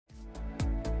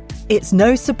It's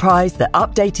no surprise that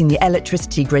updating the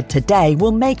electricity grid today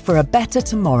will make for a better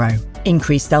tomorrow.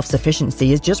 Increased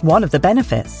self-sufficiency is just one of the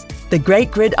benefits. The Great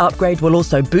Grid Upgrade will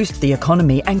also boost the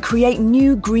economy and create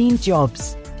new green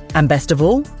jobs. And best of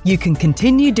all, you can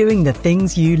continue doing the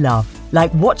things you love,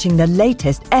 like watching the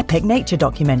latest epic nature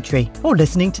documentary or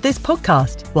listening to this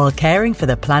podcast while caring for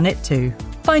the planet too.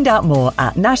 Find out more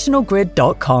at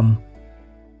nationalgrid.com.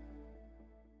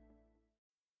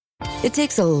 It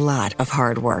takes a lot of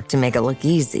hard work to make it look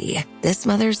easy. This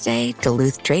Mother's Day,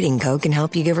 Duluth Trading Co. can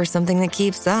help you give her something that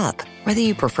keeps up. Whether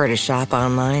you prefer to shop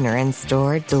online or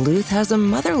in-store, Duluth has a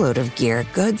motherload of gear,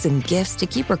 goods, and gifts to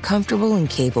keep her comfortable and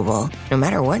capable, no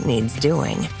matter what needs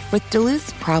doing. With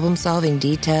Duluth's problem-solving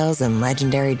details and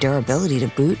legendary durability to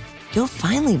boot, you'll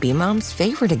finally be Mom's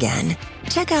favorite again.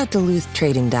 Check out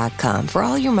DuluthTrading.com for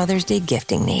all your Mother's Day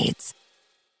gifting needs.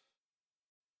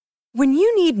 When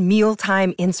you need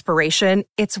mealtime inspiration,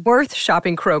 it's worth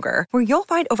shopping Kroger, where you'll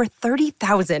find over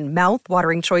 30,000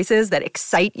 mouth-watering choices that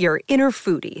excite your inner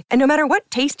foodie. And no matter what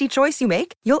tasty choice you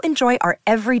make, you'll enjoy our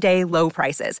everyday low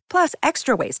prices, plus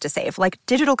extra ways to save, like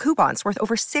digital coupons worth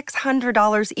over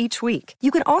 $600 each week. You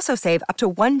can also save up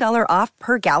to $1 off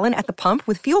per gallon at the pump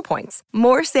with fuel points.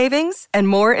 More savings and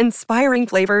more inspiring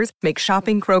flavors make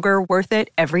shopping Kroger worth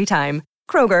it every time.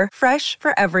 Kroger, fresh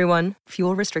for everyone.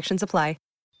 Fuel restrictions apply.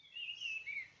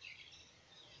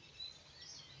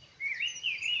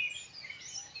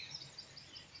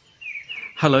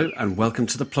 Hello and welcome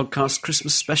to the Plodcast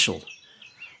Christmas Special.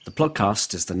 The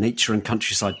Plodcast is the nature and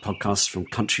countryside podcast from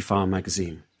Country Farm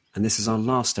magazine, and this is our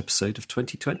last episode of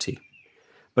 2020.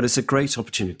 But it's a great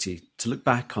opportunity to look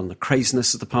back on the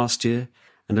craziness of the past year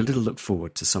and a little look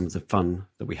forward to some of the fun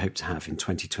that we hope to have in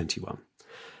 2021.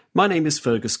 My name is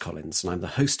Fergus Collins and I'm the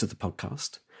host of the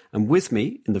podcast, and with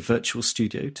me in the virtual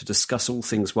studio to discuss all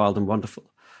things wild and wonderful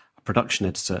are production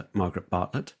editor Margaret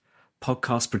Bartlett,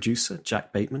 podcast producer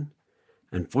Jack Bateman,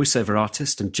 and voiceover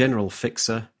artist and general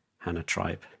fixer, Hannah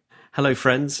Tribe. Hello,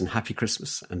 friends, and happy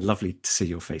Christmas, and lovely to see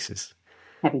your faces.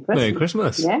 Happy Christmas. Merry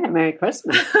Christmas. Yeah, Merry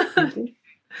Christmas.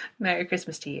 Merry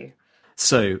Christmas to you.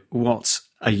 So, what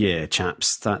a year,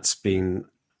 chaps. That's been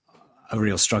a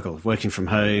real struggle. Working from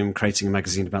home, creating a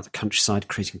magazine about the countryside,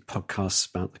 creating podcasts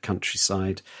about the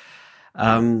countryside.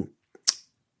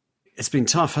 It's been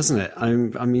tough, hasn't it? I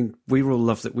mean, we all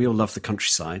love the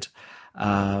countryside.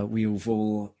 We've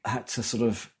all had to sort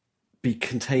of be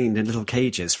contained in little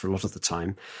cages for a lot of the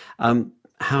time. How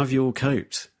have you all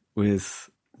coped with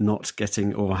not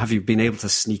getting, or have you been able to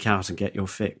sneak out and get your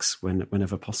fix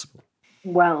whenever possible?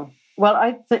 Well,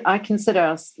 I consider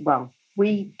us,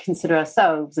 we consider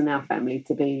ourselves and our family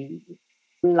to be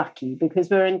lucky because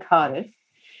we're in Cardiff,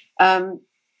 and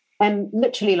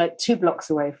literally like 2 blocks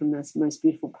away from this most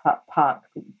beautiful park,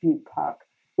 Bute Park,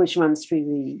 which runs through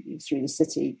the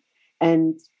city.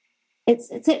 And it's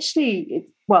actually,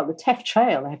 the Teff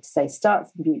Trail, I have to say,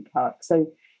 starts in Bute Park. So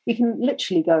you can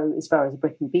literally go as far as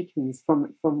Brecon Beacons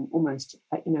from almost,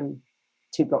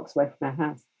 2 blocks away from our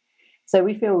house. So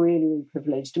we feel really, really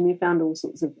privileged. And we found all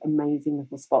sorts of amazing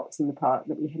little spots in the park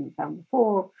that we hadn't found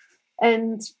before.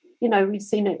 And, we've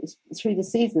seen it through the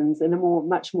seasons in a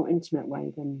much more intimate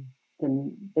way than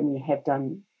we have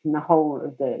done in the whole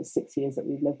of the 6 years that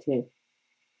we've lived here.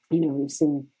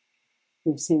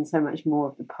 We've seen so much more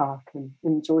of the park and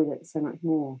enjoyed it so much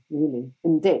more, really,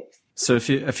 in depth. So a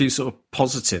few sort of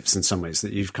positives in some ways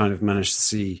that you've kind of managed to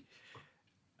see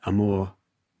a more,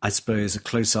 I suppose, a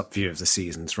close-up view of the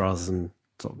seasons rather than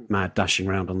sort of mad dashing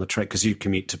around on the track, because you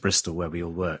commute to Bristol where we all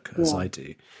work, as I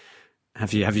do. Has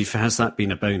that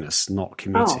been a bonus, not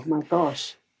commuting? Oh, my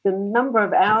gosh. The number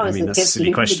of hours it that's a gives silly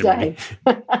you question, a day.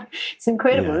 really. It's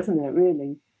incredible, isn't it,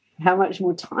 really? How much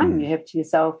more time you have to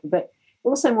yourself, but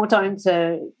also more time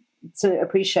to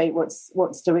appreciate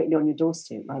what's directly on your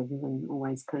doorstep rather than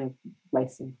always kind of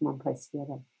racing from one place to the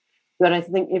other. But I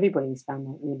think everybody's found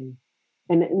that, really.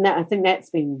 And I think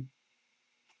that's been,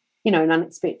 an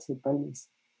unexpected bonus.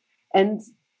 And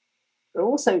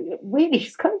also, really,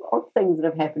 it's kind of odd things that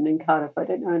have happened in Cardiff. I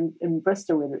don't know in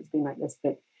Bristol whether it's been like this,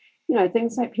 but,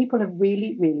 things like people have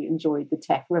really, really enjoyed the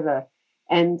Taff River.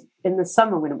 And in the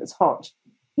summer when it was hot,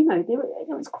 it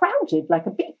was crowded like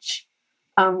a beach.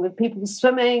 With people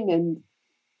swimming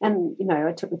and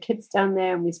I took the kids down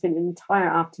there and we spent an entire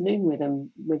afternoon with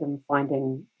them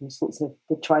finding all sorts of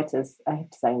detritus. I have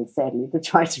to say, and sadly,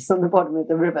 detritus on the bottom of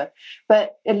the river.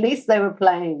 But at least they were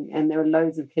playing, and there were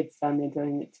loads of kids down there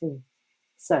doing it too.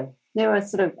 So they were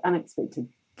sort of unexpected.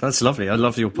 That's lovely. I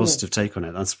love your positive take on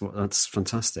it. That's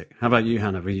fantastic. How about you,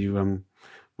 Hannah? Were you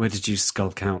where did you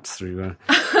skulk out through?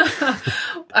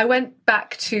 I went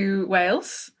back to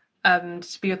Wales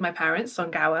to be with my parents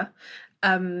on Gower,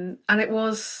 And it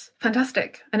was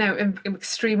fantastic. I know, I'm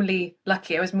extremely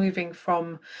lucky. I was moving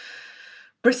from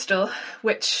Bristol,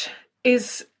 which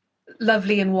is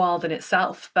lovely and wild in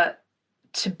itself, but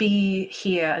to be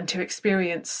here and to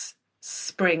experience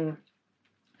spring,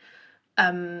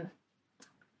 to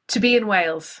be in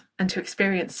Wales and to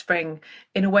experience spring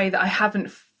in a way that I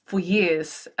haven't for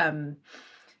years,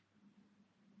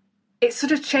 it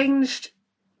sort of changed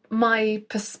my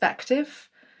perspective.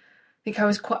 I think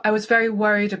I was very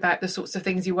worried about the sorts of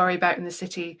things you worry about in the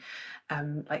city,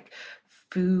 like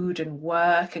food and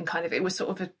work, and kind of, it was sort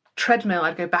of a treadmill.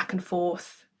 I'd go back and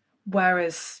forth,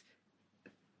 whereas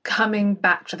coming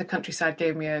back to the countryside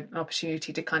gave me an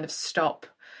opportunity to kind of stop.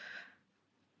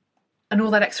 And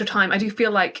all that extra time, I do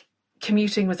feel like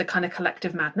commuting was a kind of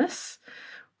collective madness,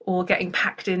 or getting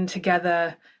packed in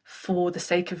together for the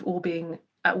sake of all being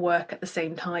at work at the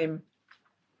same time.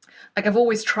 Like, I've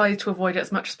always tried to avoid it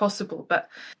as much as possible, but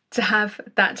to have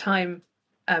that time,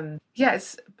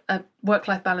 it's a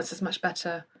work-life balance is much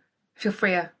better. I feel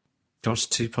freer. Gosh,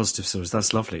 2 positive stories.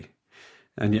 That's lovely.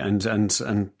 And you're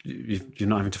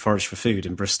not having to forage for food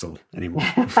in Bristol anymore.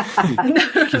 We've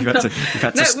got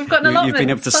an allotment. You've been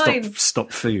able to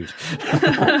stop food.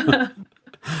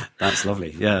 That's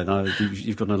lovely. Yeah, no,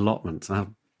 you've got an allotment.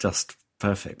 Just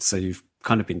perfect. So you've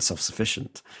kind of been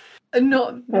self-sufficient.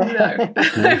 No.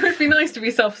 It would be nice to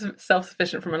be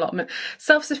self-sufficient from allotment.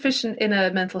 Self-sufficient in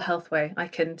a mental health way. I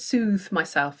can soothe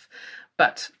myself,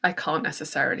 but I can't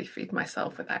necessarily feed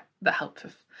myself without the help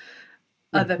of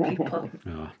other people.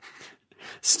 Oh,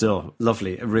 still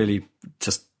lovely. It really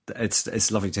just, it's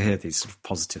lovely to hear these sort of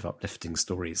positive, uplifting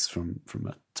stories from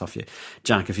a tough year.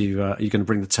 Jack, are you going to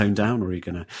bring the tone down, or are you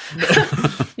going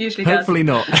to? Usually does. Hopefully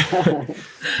not.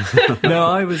 No,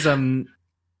 I was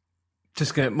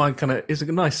just going. Mine kind of is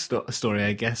a nice story,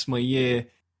 I guess. My year,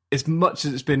 as much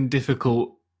as it's been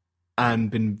difficult and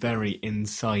been very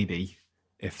insidey,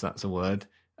 if that's a word.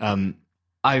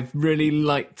 I've really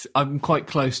liked. I'm quite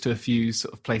close to a few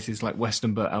sort of places like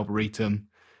Westonbirt, Arboretum,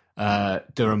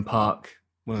 Durham Park,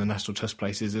 one of the National Trust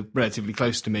places, are relatively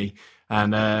close to me.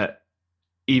 And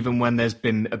even when there's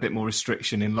been a bit more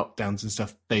restriction in lockdowns and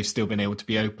stuff, they've still been able to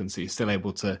be open. So you're still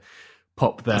able to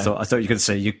pop there. I thought you were going to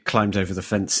say you climbed over the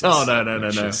fences. Oh, no.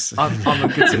 I'm a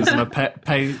good citizen. I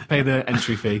pay the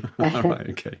entry fee. All right,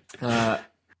 okay.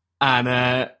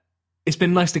 And it's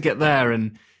been nice to get there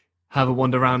and have a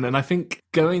wander around. And I think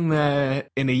going there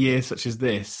in a year such as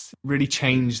this really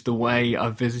changed the way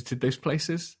I've visited those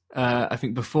places. I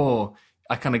think before,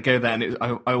 I kind of go there and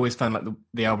I always found like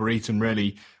the Arboretum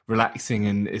really relaxing,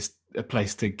 and it's a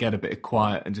place to get a bit of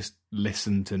quiet and just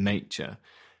listen to nature.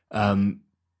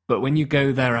 But when you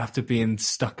go there after being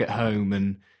stuck at home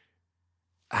and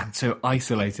so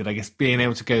isolated, I guess being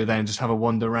able to go there and just have a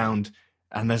wander around,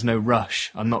 and there's no rush.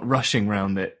 I'm not rushing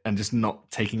around it and just not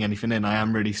taking anything in. I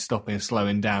am really stopping and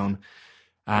slowing down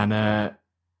and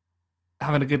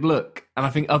having a good look. And I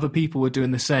think other people were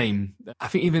doing the same. I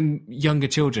think even younger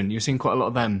children, you're seeing quite a lot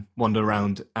of them wander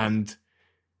around, and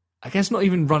I guess not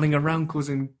even running around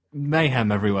causing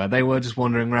mayhem everywhere. They were just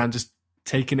wandering around, just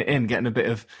taking it in, getting a bit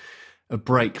of a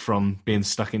break from being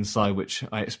stuck inside, which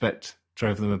I expect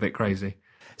drove them a bit crazy.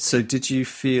 So did you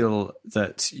feel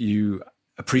that you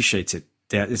appreciated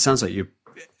it sounds like you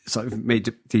sort of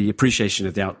made the appreciation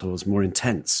of the outdoors more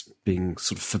intense, being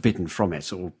sort of forbidden from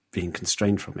it or being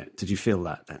constrained from it. Did you feel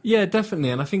that then? Yeah,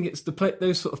 definitely. And I think it's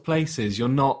those sort of places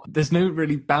there's no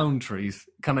really boundaries.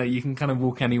 You can kind of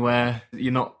walk anywhere.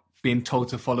 You're not being told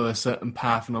to follow a certain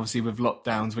path. And obviously with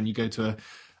lockdowns, when you go to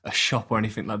a shop or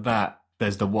anything like that,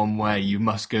 there's the one way, you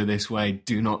must go this way,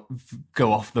 do not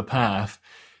go off the path.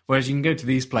 Whereas you can go to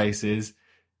these places,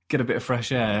 get a bit of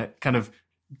fresh air, kind of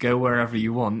go wherever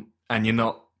you want, and you're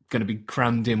not going to be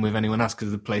crammed in with anyone else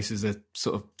because the places are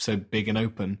sort of so big and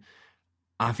open.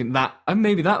 I think that, and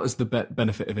maybe that was the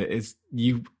benefit of it, is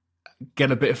you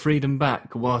get a bit of freedom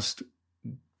back whilst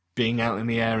being out in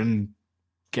the air and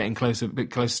getting a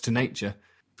bit closer to nature.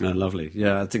 Oh, lovely.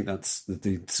 Yeah, I think that's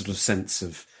the sort of sense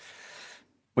of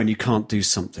when you can't do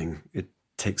something, it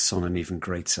takes on an even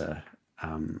greater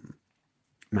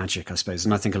magic, I suppose.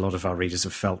 And I think a lot of our readers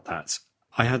have felt that.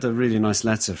 I had a really nice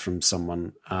letter from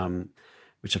someone,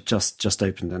 which I've just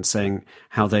opened, and saying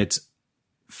how they'd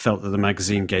felt that the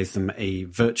magazine gave them a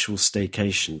virtual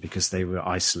staycation because they were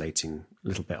isolating a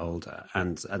little bit older,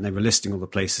 and they were listing all the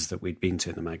places that we'd been to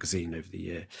in the magazine over the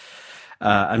year.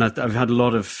 And I've had a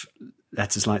lot of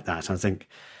letters like that. I think,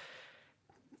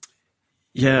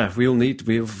 yeah, we've all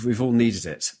needed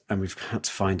it, and we've had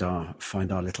to find our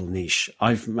little niche.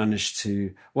 I've managed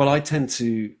to. Well, I tend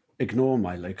to ignore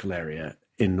my local area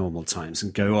in normal times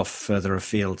and go off further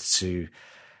afield to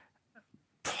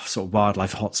sort of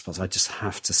wildlife hotspots. I just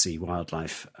have to see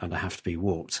wildlife, and I have to be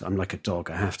walked. I'm like a dog.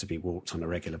 I have to be walked on a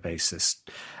regular basis.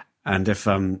 And if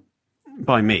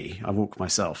by me, I walk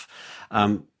myself.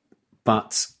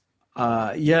 But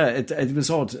it was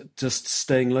odd just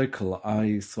staying local.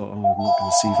 I thought, I'm not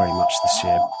going to see very much this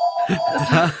year.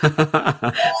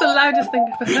 It's the loudest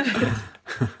thing I've ever heard.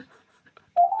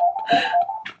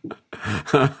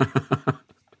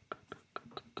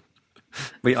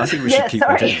 I think we should keep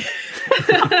it in.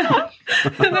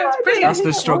 That's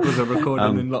the struggles of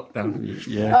recording in lockdown.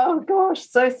 Yeah. Oh gosh,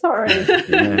 so sorry.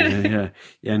 Yeah.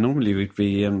 Normally we'd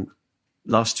be.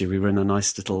 Last year we were in a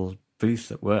nice little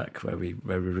booth at work where we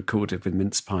recorded with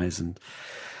mince pies and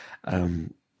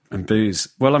booze.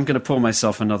 Well, I'm going to pour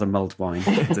myself another mulled wine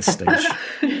at this stage.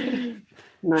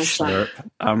 Nice Slurp.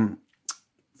 And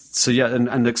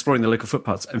exploring the local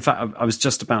footpaths. In fact, I was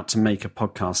just about to make a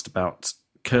podcast about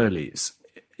curlews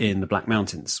in the Black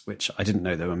Mountains, which I didn't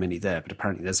know there were many there, but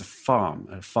apparently there's a farm.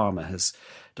 A farmer has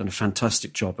done a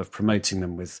fantastic job of promoting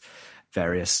them with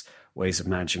various ways of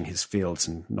managing his fields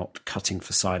and not cutting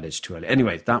for silage too early.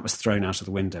 Anyway, that was thrown out of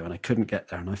the window and I couldn't get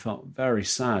there, and I felt very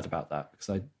sad about that because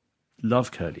I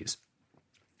love curlews.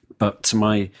 But to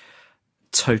my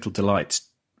total delight,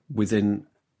 within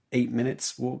 8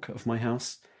 minutes walk of my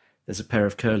house, there's a pair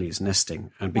of curlews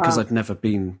nesting. And because I'd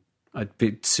been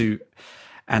too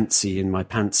antsy in my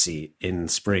pantsy in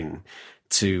spring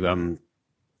to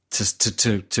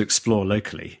explore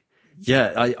locally.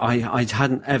 Yeah, I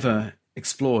hadn't ever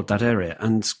explored that area,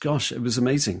 and gosh, it was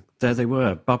amazing. There they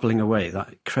were, bubbling away, that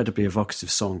incredibly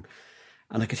evocative song,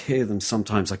 and I could hear them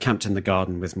sometimes. I camped in the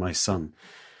garden with my son,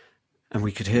 and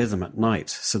we could hear them at night.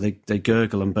 So they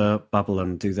gurgle and bubble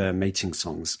and do their mating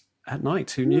songs at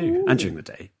night. Who knew? And during the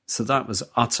day. So that was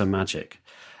utter magic.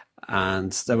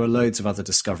 And there were loads of other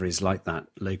discoveries like that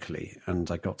locally, and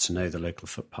I got to know the local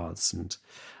footpaths, and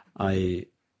I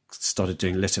started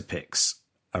doing litter picks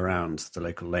around the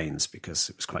local lanes because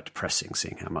it was quite depressing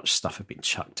seeing how much stuff had been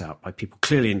chucked out by people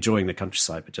clearly enjoying the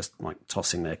countryside but just like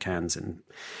tossing their cans in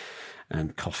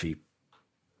and coffee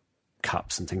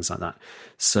cups and things like that.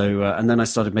 So and then I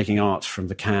started making art from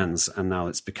the cans, and now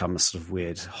it's become a sort of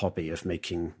weird hobby of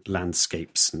making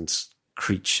landscapes and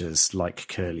creatures like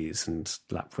curlews and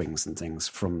lapwings and things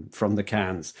from the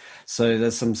cans. So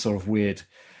there's some sort of weird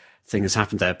thing has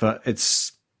happened there, but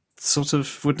it's sort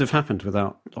of wouldn't have happened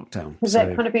without lockdown. Has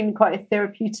that kind of been quite a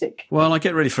therapeutic? Well, I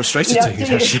get really frustrated doing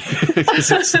it actually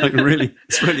because it's like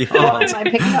it's really hard.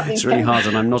 It's really hard,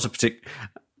 and I'm not a particular.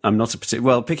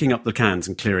 Well, picking up the cans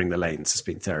and clearing the lanes has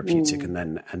been therapeutic, and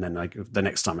then the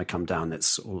next time I come down,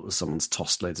 someone's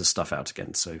tossed loads of stuff out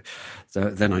again. So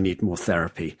then I need more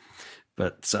therapy.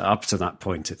 But up to that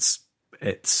point, it's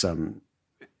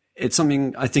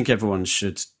something I think everyone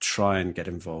should try and get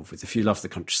involved with. If you love the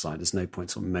countryside, there's no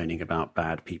point on moaning about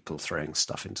bad people throwing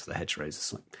stuff into the hedgerows.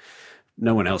 It's like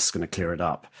no one else is going to clear it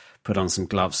up. Put on some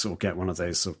gloves or get one of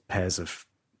those sort of pairs of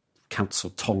council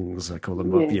tongs, I call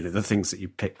them, yes. The things that you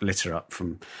pick litter up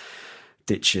from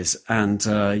ditches, and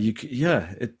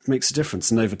it makes a difference.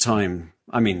 And over time,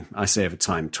 I say over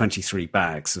time, 23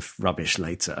 bags of rubbish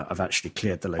later, I've actually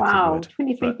cleared the local wood.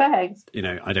 23 bags.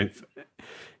 I don't.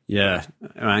 Yeah,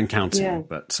 I'm counting,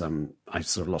 but I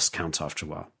sort of lost count after a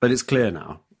while. But it's clear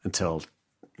now until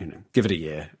give it a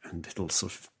year, and it'll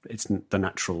it's the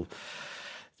natural,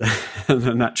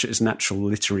 its natural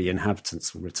literary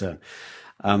inhabitants will return.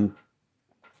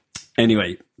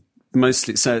 Anyway,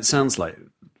 mostly, so it sounds like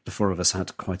the four of us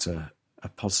had quite a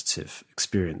positive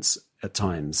experience at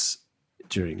times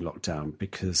during lockdown,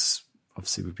 because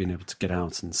obviously we've been able to get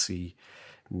out and see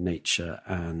nature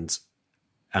and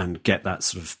get that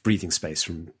sort of breathing space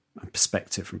and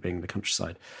perspective from being in the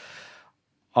countryside.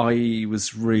 I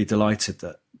was really delighted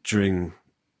that during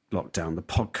lockdown, the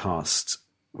podcast,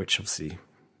 which obviously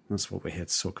that's what we're here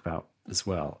to talk about as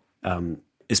well,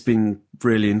 it's been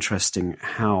really interesting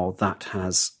how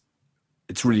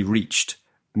it's really reached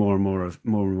more and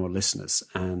more listeners,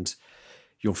 and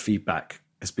your feedback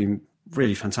has been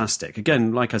really fantastic.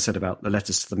 Again, like I said about the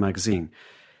letters to the magazine,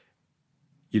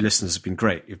 you listeners have been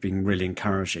great. You've been really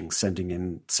encouraging, sending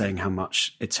in, saying how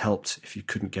much it's helped if you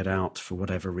couldn't get out for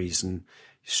whatever reason,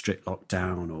 strict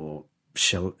lockdown or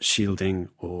shielding,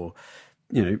 or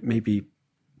maybe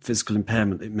physical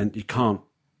impairment. It meant you can't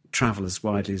travel as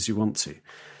widely as you want to.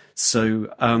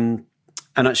 So, and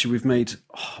actually we've made,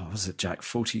 was it, Jack,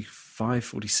 45,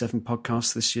 47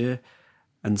 podcasts this year,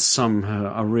 and some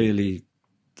are really,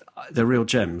 they're real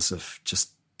gems of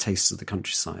just tastes of the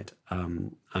countryside.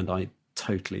 And I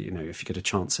totally, if you get a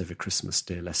chance over Christmas,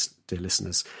 dear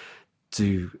listeners,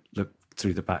 do look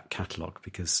through the back catalogue,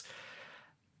 because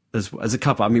there's a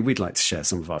couple. I mean, we'd like to share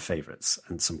some of our favourites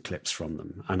and some clips from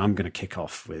them. And I'm going to kick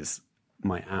off with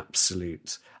my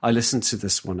absolute... I listened to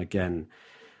this one again.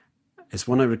 It's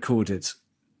one I recorded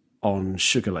on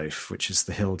Sugarloaf, which is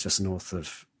the hill just north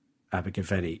of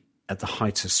Abergavenny, at the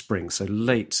height of spring, so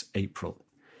late April.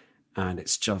 And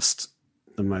it's just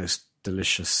the most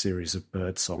delicious series of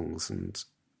bird songs and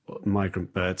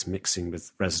migrant birds mixing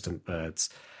with resident birds.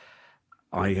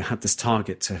 I had this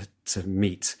target to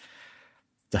meet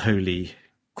the holy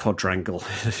quadrangle.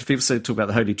 People talk about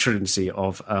the holy trinity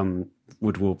of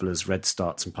wood warblers,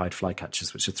 redstarts and pied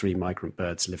flycatchers, which are 3 migrant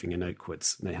birds living in oak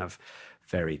woods. And they have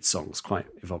varied songs, quite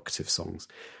evocative songs.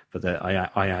 But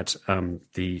I add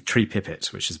the tree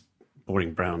pipit, which is a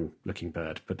boring brown-looking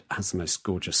bird, but has the most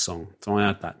gorgeous song. So I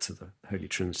add that to the holy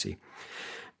trinity.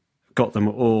 Got them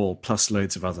all, plus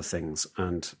loads of other things.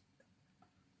 And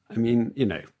I mean, you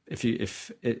know,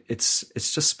 it's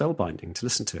just spellbinding to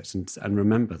listen to it and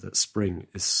remember that spring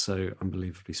is so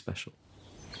unbelievably special.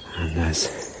 And there's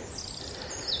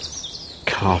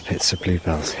carpets of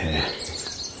bluebells here.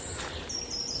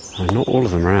 And not all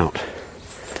of them are out.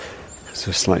 It's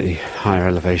a slightly higher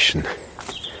elevation.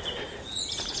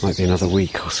 Might be another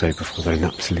week or so before they're in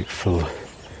absolute full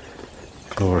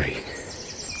glory.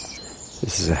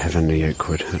 This is a heavenly oak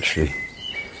wood, actually.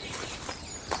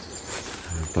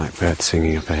 Blackbird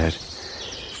singing up ahead.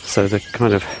 So the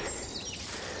kind of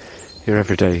your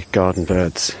everyday garden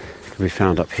birds can be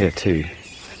found up here too.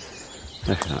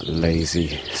 Look at that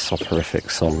lazy,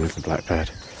 soporific song of the blackbird.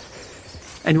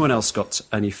 Anyone else got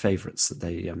any favourites that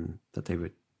they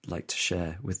would like to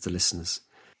share with the listeners?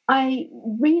 I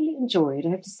really enjoyed, I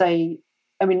have to say,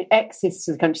 I mean, access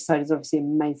to the countryside is obviously a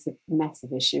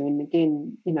massive issue. And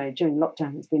again, you know, during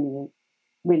lockdown it's been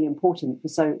really important for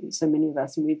so many of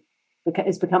us. And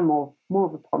it's become more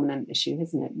of a prominent issue,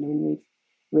 hasn't it? I mean, we've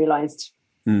realised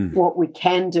what we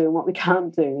can do and what we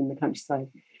can't do in the countryside.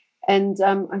 And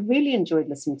I really enjoyed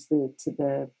listening to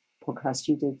the podcast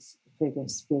you did,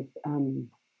 Fergus, with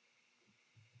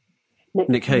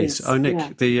Nick Hayes. Oh, Nick, yeah.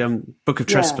 The Book of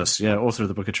Trespass, author of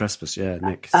the Book of Trespass,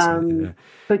 Nick. And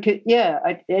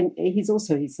he's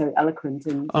so eloquent.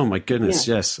 And oh my goodness,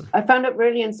 yes. I found it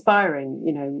really inspiring,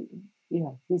 you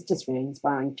know, he's just really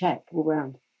inspiring chap all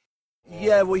round.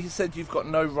 Yeah, well, he said you've got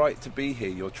no right to be here,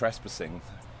 you're trespassing.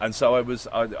 And so I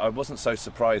wasn't so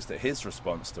surprised at his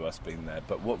response to us being there,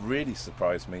 but what really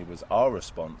surprised me was our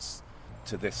response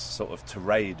to this sort of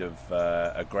tirade of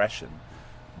aggression,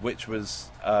 which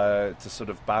was to sort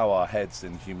of bow our heads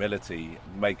in humility,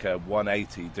 make a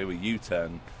 180, do a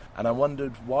U-turn. And I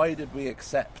wondered, why did we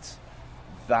accept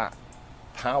that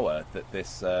power that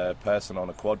this person on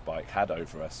a quad bike had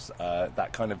over us,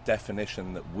 that kind of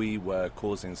definition that we were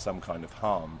causing some kind of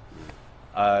harm.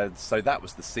 So that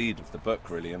was the seed of the book,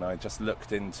 really, and I just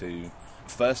looked into,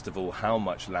 first of all, how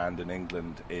much land in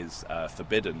England is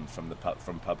forbidden from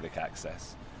public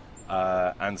access,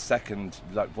 and second,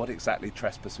 like what exactly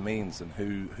trespass means and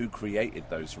who created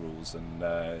those rules, and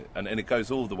it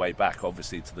goes all the way back,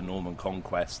 obviously, to the Norman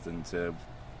Conquest and to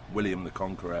William the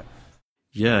Conqueror.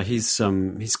 Yeah, he's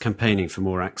campaigning for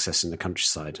more access in the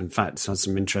countryside. In fact, had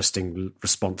some interesting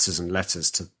responses and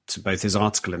letters to both his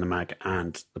article in the mag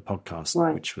and the podcast,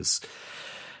 right. Which was,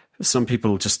 some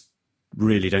people just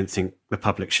really don't think the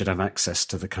public should have access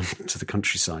to the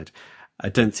countryside. I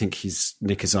don't think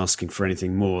Nick is asking for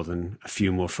anything more than a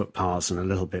few more footpaths and a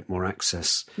little bit more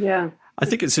access. Yeah, I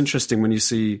think it's interesting when you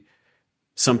see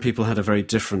some people had a very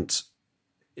different.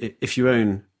 If you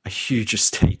own a huge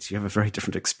estate, you have a very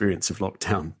different experience of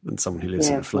lockdown than someone who lives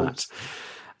in a flat.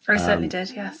 I certainly did,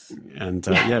 yes. And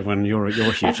when you're a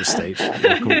huge estate,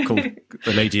 called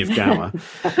the Lady of Gower.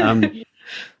 I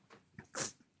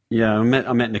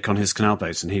met Nick on his canal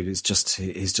boat, and he's just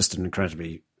an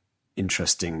incredibly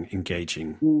interesting,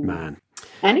 engaging man.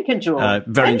 And he can draw.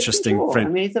 Very interesting friend.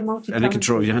 I mean, he's a multi-talented.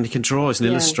 And he can draw as an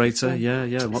illustrator.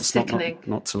 Yeah. What's not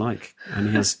to like? And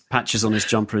he has patches on his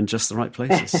jumper in just the right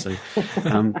places. So,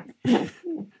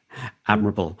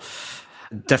 admirable.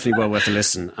 Definitely well worth a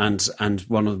listen. And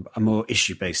one of a more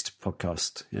issue-based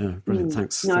podcast. Yeah, brilliant.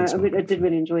 Thanks. No, thanks, I did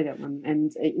really enjoy that one,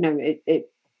 and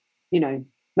it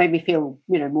made me feel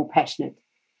more passionate.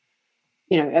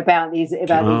 About these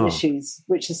issues,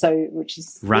 which is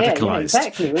radicalized. Yeah,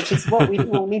 exactly, which is what we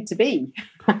all need to be.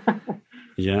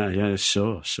 Yeah,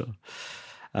 sure.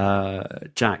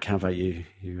 Jack, how about you?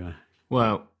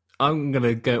 Well, I'm going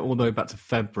to go all the way back to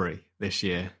February this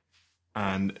year,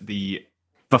 and before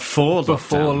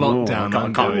lockdown.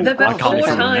 I can't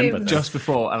even remember this. Just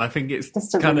before, and I think it's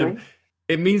just kind of.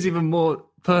 It means even more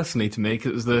personally to me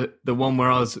because it was the one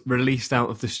where I was released out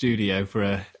of the studio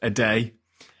for a day.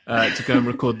 To go and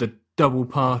record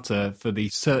double-parter for the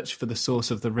search for the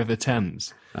source of the River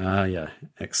Thames. Yeah,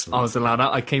 excellent. I was allowed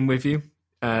out. I came with you.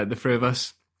 The three of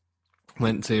us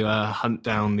went to hunt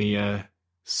down the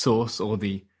source, or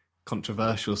the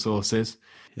controversial sources.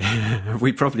 Yeah,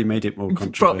 we probably made it more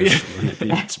controversial than it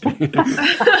needed to be.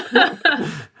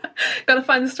 Got to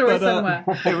find the story somewhere.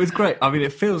 It was great. I mean,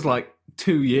 it feels like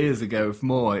 2 years ago, if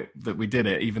more, that we did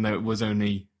it, even though it was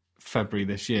only February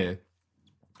this year.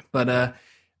 But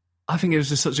I think it was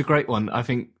just such a great one. I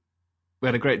think we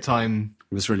had a great time.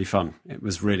 It was really fun. It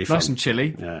was really fun. Nice and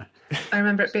chilly. Yeah. I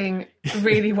remember it being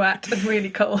really wet and really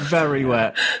cold. Very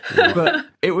wet. But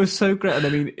it was so great. And I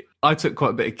mean, I took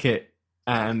quite a bit of kit,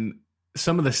 and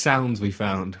some of the sounds we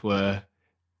found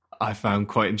I found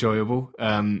quite enjoyable.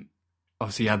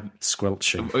 Obviously, you had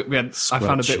squelching. I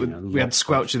found a bit. We had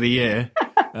Squelch of the Year.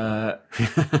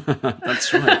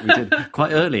 That's right. We did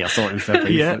quite early, I thought, in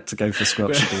February to go for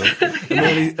Squelch of the Year.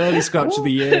 An early Squelch of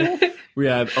the Year. We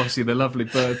had obviously the lovely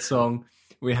bird song.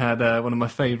 We had one of my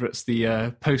favourites,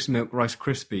 the post milk Rice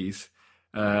Krispies.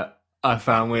 I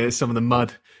found with some of the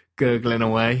mud gurgling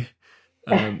away.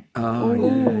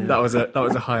 That was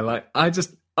a highlight. I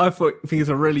think it's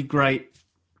a really great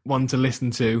one to listen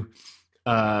to.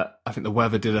 I think the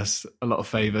weather did us a lot of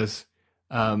favours,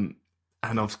 and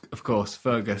of course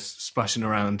Fergus splashing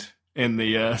around in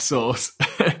the sauce.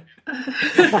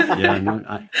 Yeah,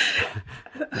 no,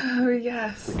 Oh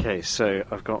yes. Okay, so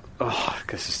I've got. Oh,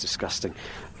 this is disgusting.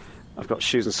 I've got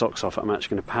shoes and socks off. I'm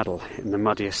actually going to paddle in the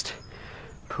muddiest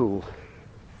pool.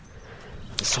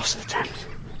 The sauce of the Thames.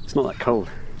 It's not that cold.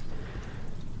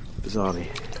 Bizarrely.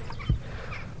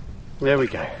 There we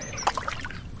go.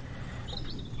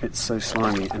 It's so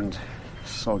slimy and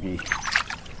soggy,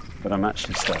 but I'm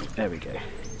actually stuck. There we go.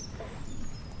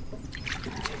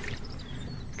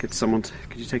 Could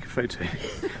you take a photo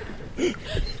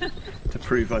to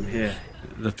prove I'm here?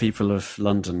 The people of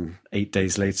London 8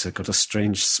 days later got a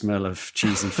strange smell of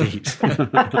cheesy feet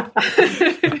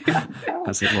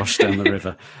as it washed down the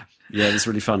river. Yeah, it was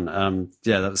really fun.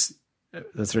 That was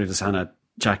the three of us, Hannah,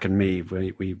 Jack and me.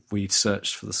 We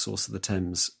searched for the source of the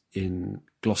Thames in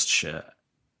Gloucestershire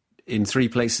in 3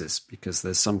 places, because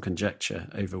there's some conjecture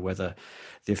over whether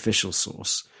the official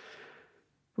source,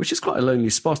 which is quite a lonely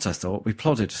spot, I thought. We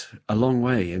plodded a long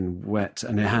way in wet,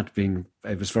 and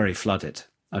it was very flooded.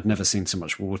 I'd never seen so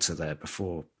much water there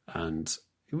before, and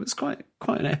it was quite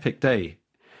an epic day,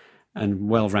 and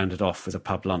well rounded off with a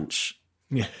pub lunch.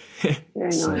 Yeah.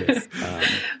 Very nice.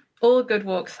 All good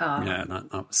walks are. Yeah,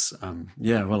 that was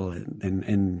well,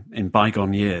 in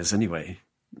bygone years anyway.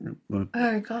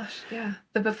 Oh gosh, yeah,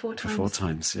 the before times. Before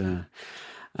times, yeah.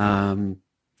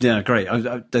 Yeah, great.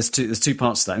 There's two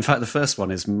parts to that. In fact, the first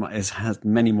one has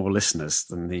many more listeners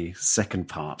than the second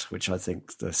part, which I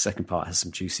think the second part has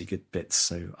some juicy good bits.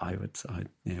 So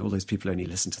all those people who only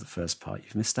listen to the first part,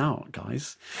 you've missed out,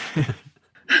 guys.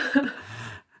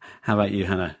 How about you,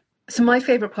 Hannah? So my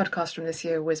favourite podcast from this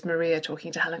year was Maria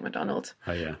talking to Helen MacDonald.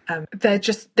 Oh yeah. They're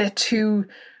 2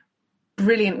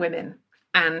 brilliant women,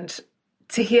 and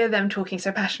to hear them talking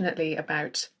so passionately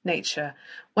about nature.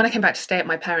 When I came back to stay at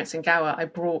my parents in Gower, I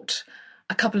brought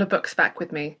a couple of books back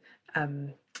with me.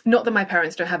 Not that my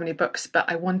parents don't have any books,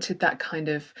 but I wanted that kind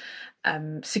of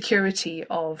security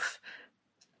of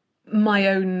my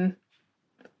own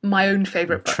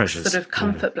favourite books, treasures. sort of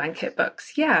comfort blanket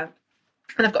books. Yeah.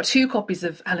 And I've got 2 copies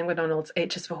of Helen MacDonald's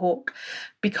H is for Hawk,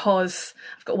 because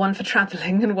I've got one for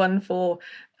travelling and one for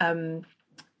in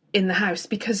the house,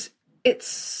 because it's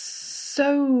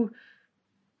so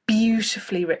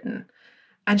beautifully written,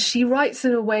 and she writes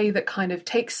in a way that kind of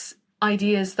takes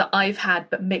ideas that I've had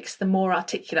but makes them more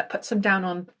articulate, puts them down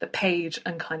on the page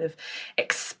and kind of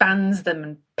expands them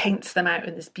and paints them out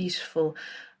in this beautiful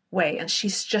way. And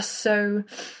she's just so...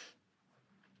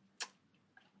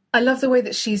 I love the way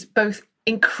that she's both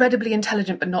incredibly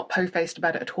intelligent but not po-faced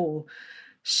about it at all.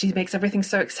 She makes everything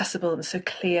so accessible and so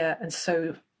clear and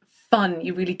so fun.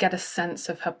 You really get a sense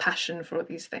of her passion for all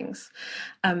these things.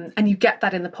 And you get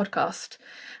that in the podcast.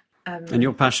 And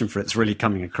your passion for it's really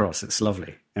coming across. It's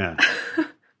lovely. Yeah.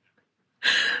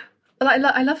 Well,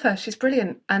 I love her. She's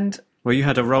brilliant. And well, you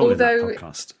had a role in that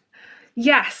podcast.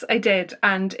 Yes, I did.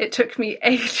 And it took me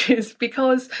ages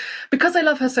because I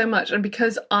love her so much, and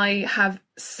because I have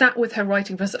sat with her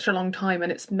writing for such a long time,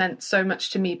 and it's meant so much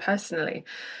to me personally.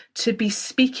 To be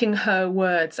speaking her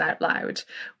words out loud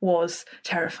was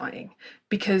terrifying,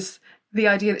 because the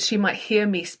idea that she might hear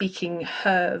me speaking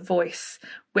her voice,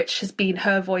 which has been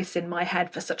her voice in my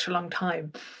head for such a long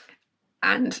time,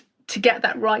 and to get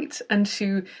that right and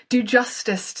to do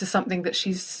justice to something that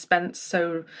she's spent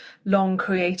so long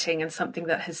creating and something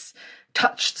that has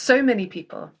touched so many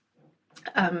people,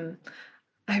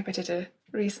 I hope I did a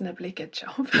reasonably good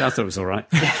job. Yeah, I thought it was all right.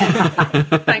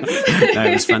 Thanks. No,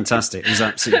 it was fantastic. It was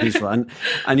absolutely beautiful.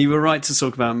 And you were right to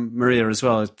talk about Maria as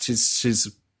well. She's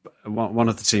one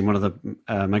of the team, one of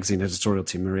the magazine editorial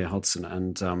team, Maria Hodson,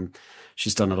 and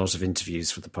she's done a lot of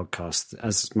interviews for the podcast,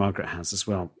 as Margaret has as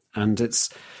well. And it's,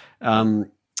 it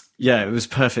was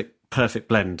perfect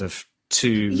blend of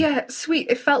two. Yeah, sweet.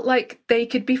 It felt like they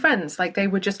could be friends, like they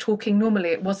were just talking normally.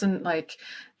 It wasn't like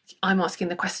I'm asking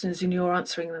the questions and you're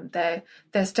answering them.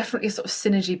 There's definitely a sort of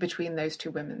synergy between those two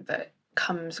women that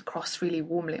comes across really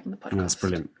warmly on the podcast. That's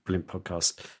brilliant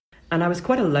podcast. And I was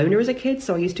quite a loner as a kid,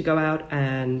 so I used to go out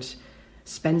and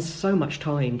spend so much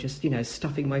time just,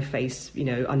 stuffing my face,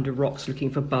 under rocks looking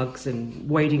for bugs and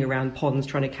wading around ponds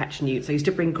trying to catch newts. I used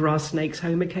to bring grass snakes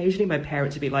home occasionally. My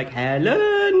parents would be like,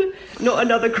 Helen, not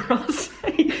another grass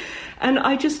snake. And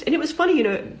it was funny,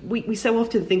 we so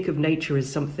often think of nature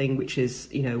as something which is,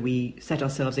 we set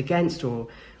ourselves against, or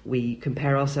we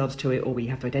compare ourselves to it, or we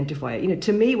have to identify it.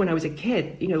 To me, when I was a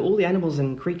kid, all the animals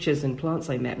and creatures and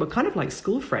plants I met were kind of like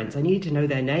school friends. I needed to know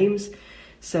their names.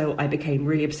 So I became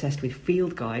really obsessed with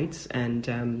field guides,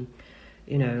 and,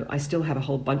 I still have a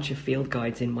whole bunch of field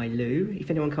guides in my loo. If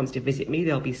anyone comes to visit me,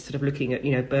 they'll be sort of looking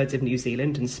at, birds of New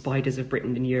Zealand and spiders of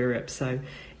Britain and Europe. So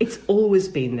it's always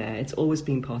been there. It's always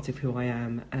been part of who I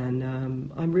am, and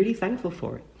I'm really thankful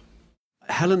for it.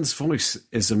 Helen's voice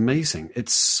is amazing.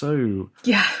 It's so...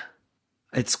 Yeah.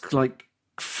 It's like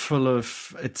full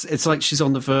of... It's like she's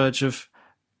on the verge of...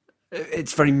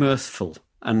 It's very mirthful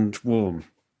and warm.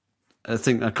 I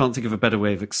can't think of a better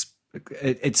way of...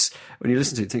 It's when you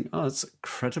listen to it, you think, it's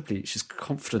incredibly... She's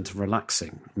confident and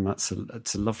relaxing. And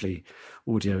it's a lovely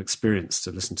audio experience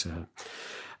to listen to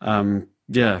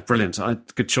her. Brilliant.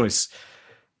 Good choice.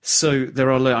 So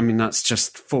there are, that's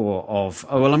just four of...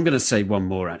 I'm going to say one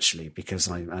more, actually, because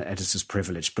I'm editor's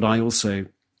privilege. But I also...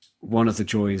 One of the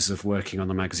joys of working on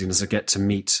the magazine is I get to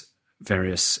meet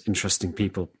various interesting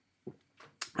people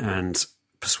and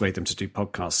persuade them to do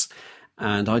podcasts.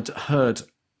 And I'd heard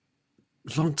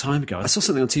a long time ago, I saw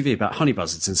something on TV about honey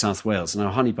buzzards in South Wales.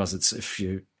 Now, honey buzzards, if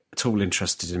you're at all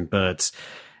interested in birds,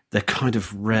 they're kind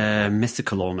of rare,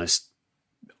 mythical almost.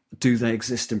 Do they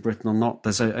exist in Britain or not?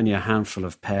 There's only a handful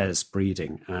of pairs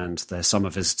breeding, and they're summer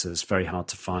visitors, very hard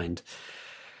to find.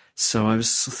 So I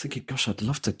was thinking, gosh, I'd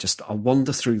love to I'll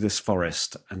wander through this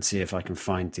forest and see if I can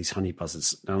find these honey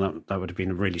buzzards. Now, that would have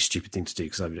been a really stupid thing to do,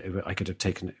 because it could have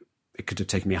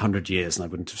taken me 100 years and I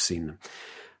wouldn't have seen them.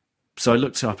 So I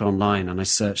looked up online and I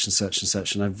searched and searched and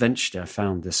searched, and eventually I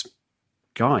found this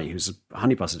guy who's a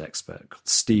honey buzzard expert called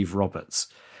Steve Roberts.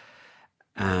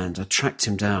 And I tracked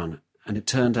him down, and it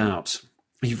turned out,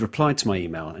 he replied to my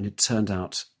email, and it turned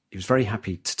out he was very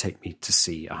happy to take me to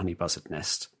see a honey buzzard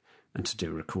nest and to do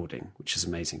a recording, which is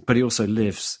amazing. But he also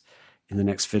lives in the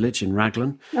next village in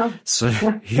Raglan. Oh. So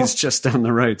he's just down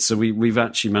the road. So we've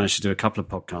actually managed to do a couple of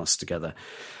podcasts together.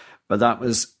 But that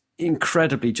was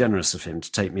incredibly generous of him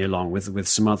to take me along with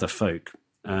some other folk.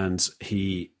 And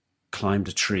he climbed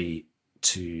a tree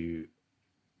to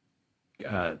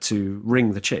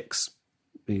ring the chicks,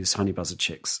 these honey buzzard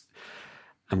chicks.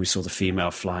 And we saw the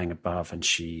female flying above, and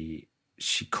she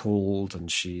called, and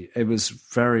it was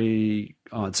very...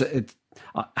 I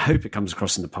hope it comes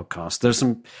across in the podcast.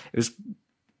 It was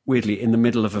weirdly in the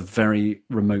middle of a very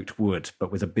remote wood,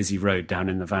 but with a busy road down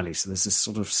in the valley. So there's this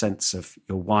sort of sense of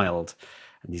you're wild,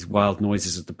 and these wild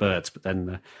noises of the birds, but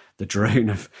then the drone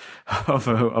of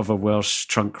a Welsh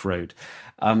trunk road.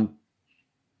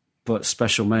 But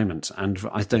special moment. And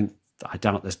I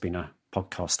doubt there's been a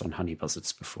podcast on honey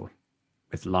buzzards before,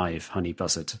 with live honey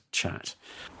buzzard chat.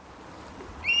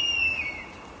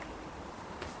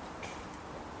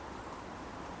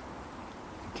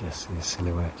 Just see a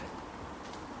silhouette.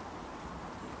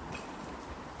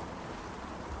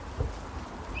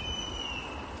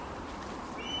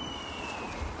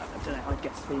 I don't know, I'd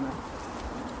guess female.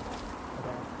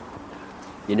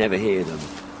 You never hear them,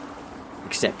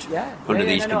 except under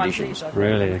these conditions.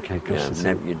 Really? Okay, good.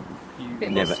 Yeah, you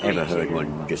never ever heard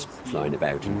one just flying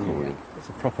about and calling. It's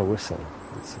a proper whistle.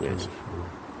 Yes.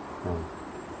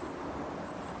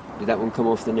 Did that one come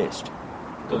off the nest?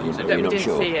 We didn't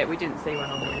see it. We didn't see one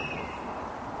on the roof.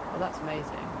 Well, that's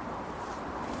amazing.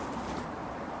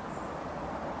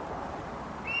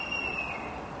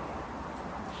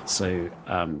 So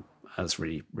that's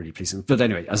really, really pleasing. But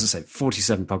anyway, as I say,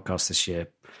 47 podcasts this year,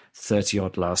 30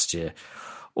 odd last year,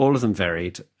 all of them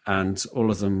varied, and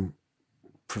all of them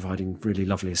providing really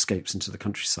lovely escapes into the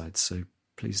countryside. So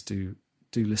please do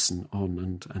listen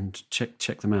on and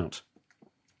check them out.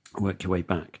 Work your way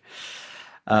back.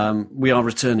 We are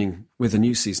returning with a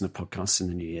new season of podcasts in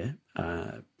the new year.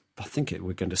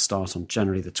 we're going to start on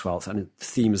January the 12th, and the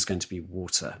theme is going to be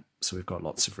water. So we've got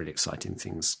lots of really exciting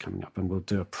things coming up, and we'll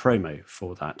do a promo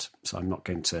for that. So I'm not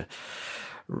going to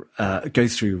go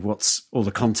through what's all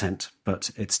the content,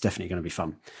 but it's definitely going to be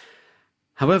fun.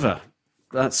 However,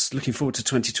 that's looking forward to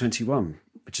 2021,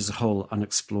 which is a whole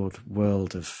unexplored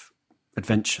world of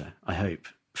adventure, I hope,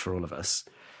 for all of us.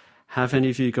 Have any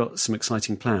of you got some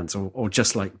exciting plans, or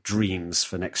just like dreams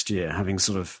for next year, having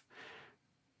sort of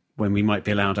when we might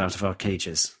be allowed out of our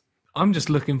cages? I'm just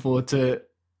looking forward to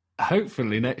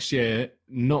hopefully next year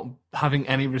not having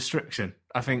any restriction.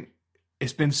 I think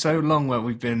it's been so long where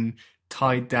we've been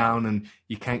tied down and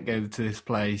you can't go to this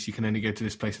place, you can only go to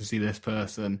this place and see this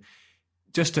person.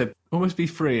 Just to almost be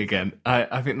free again.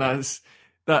 I think that's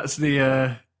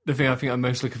the thing I think I'm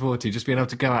most looking forward to, just being able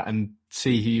to go out and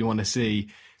see who you want to see.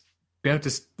 Be able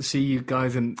to see you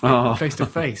guys in face to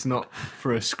face, not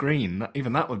for a screen.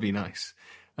 Even that would be nice.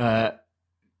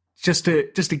 Just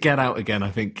to get out again,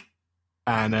 I think,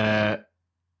 and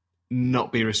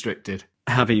not be restricted.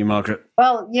 How about you, Margaret?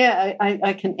 Well, yeah,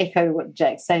 I can echo what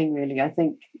Jack's saying, really. I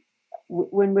think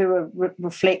when we were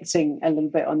reflecting a little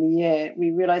bit on the year,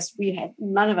 we realised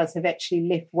none of us have actually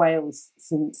left Wales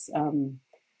since early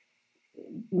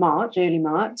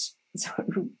March. So,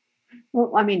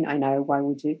 well, I mean, I know, why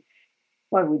would you?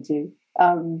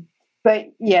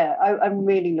 But yeah, I'm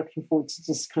really looking forward to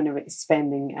just kind of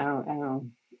expanding our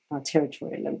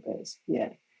territory a little bit. Yeah,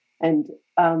 and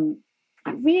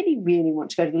I really, really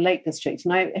want to go to the Lake District,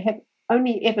 and I have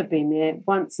only ever been there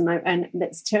once, and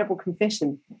that's a terrible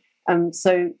confession. And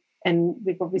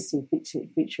we've obviously featured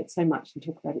it so much and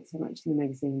talk about it so much in the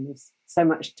magazine. There's so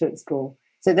much to explore.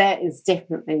 So that is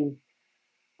definitely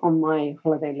on my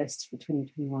holiday list for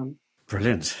 2021.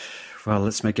 Brilliant. Well,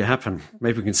 let's make it happen.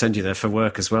 Maybe we can send you there for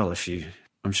work as well.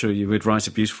 I'm sure you would write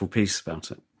a beautiful piece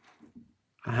about it.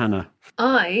 Hannah.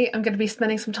 I am going to be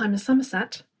spending some time in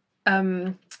Somerset.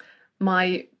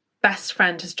 My best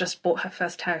friend has just bought her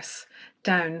first house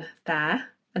down there.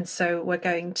 And so we're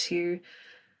going to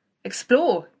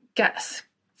explore,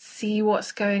 see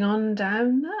what's going on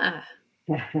down there.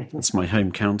 It's my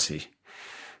home county.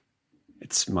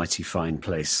 It's a mighty fine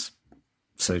place.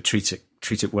 So treat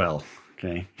it well,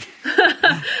 okay?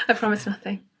 I promise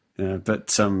nothing. But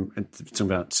talking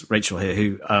about Rachel here,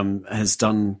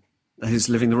 who's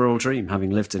living the rural dream,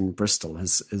 having lived in Bristol,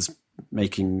 is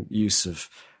making use of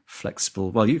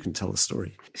flexible. Well, you can tell the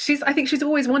story. I think she's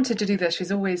always wanted to do this.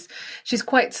 She's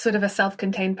quite sort of a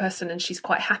self-contained person, and she's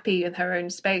quite happy in her own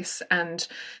space. And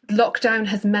lockdown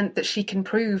has meant that she can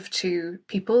prove to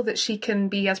people that she can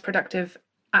be as productive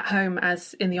at home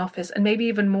as in the office, and maybe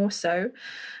even more so.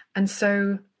 And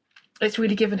so it's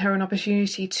really given her an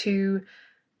opportunity to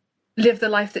live the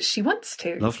life that she wants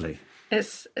to. Lovely.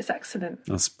 It's excellent.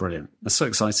 That's brilliant. That's so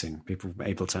exciting. People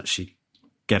able to actually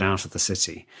get out of the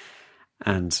city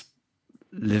and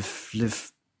live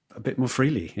a bit more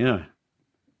freely. Yeah.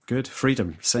 Good.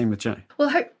 Freedom. Same with Jack. Well,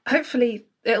 hopefully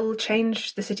it'll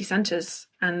change the city centres,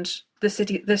 and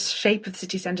the shape of the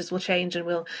city centres will change, and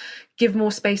we'll give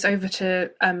more space over to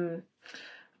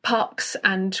parks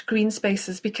and green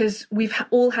spaces, because we've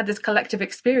all had this collective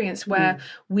experience where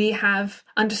we have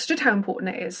understood how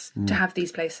important it is to have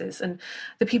these places, and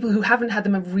the people who haven't had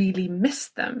them have really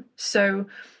missed them. So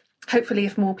hopefully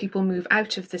if more people move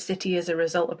out of the city as a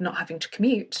result of not having to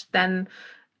commute, then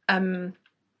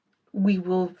we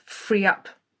will free up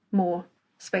more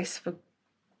space for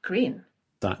green.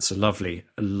 That's a lovely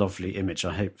image.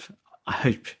 I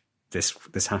hope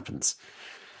this happens.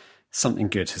 Something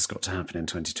good has got to happen in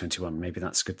 2021. Maybe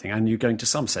that's a good thing. And you going to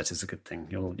Somerset is a good thing.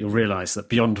 You'll realise that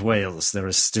beyond Wales there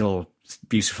are still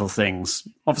beautiful things.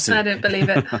 Obviously, I don't believe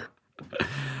it.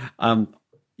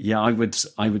 Yeah, I'd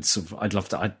love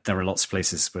to. There are lots of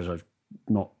places where I've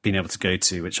not been able to go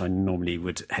to, which I normally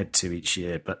would head to each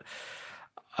year, but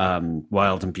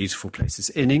wild and beautiful places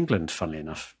in England, funnily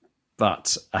enough.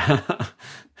 But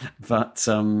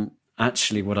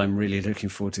actually what I'm really looking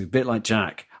forward to, a bit like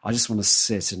Jack, I just want to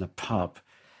sit in a pub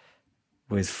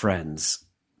with friends,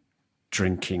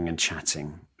 drinking and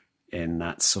chatting in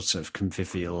that sort of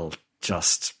convivial,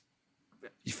 just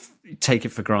you take it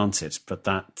for granted, but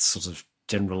that sort of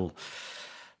general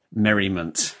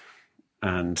merriment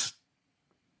and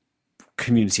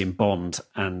community and bond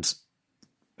and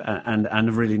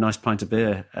a really nice pint of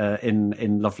beer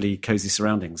in lovely cozy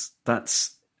surroundings.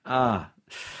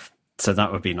 So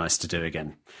that would be nice to do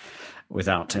again,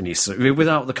 without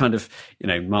the kind of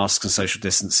masks and social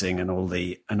distancing and all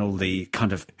the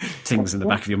kind of things in the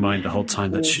back of your mind the whole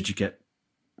time that should you get.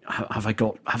 Have I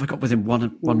got within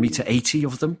 1 meter 80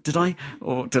 of them? Did I?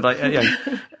 Or did I?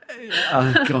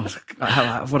 God,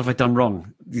 what have I done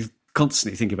wrong?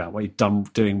 constantly thinking about what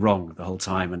you've doing wrong the whole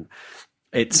time, and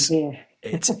it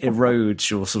erodes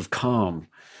your sort of calm.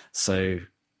 So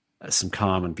some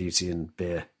calm and beauty and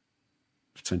beer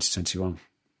for 2021.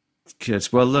 Good.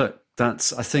 Well, look,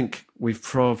 I think we've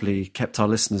probably kept our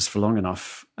listeners for long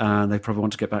enough, and they probably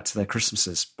want to get back to their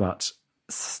Christmases, but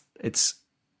it's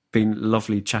been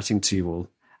lovely chatting to you all,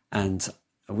 and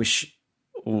I wish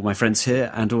all my friends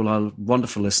here and all our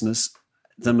wonderful listeners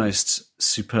the most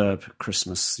superb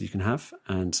Christmas you can have,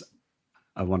 and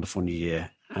a wonderful new year.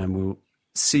 And we'll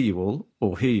see you all,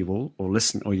 or hear you all, or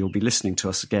listen, or you'll be listening to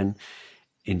us again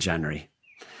in January.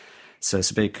 So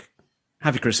it's a big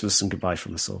happy Christmas and goodbye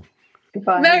from us all.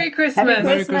 Goodbye. Merry Christmas. Happy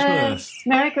Merry Christmas.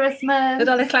 Merry Christmas.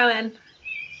 Nadolig Llawen.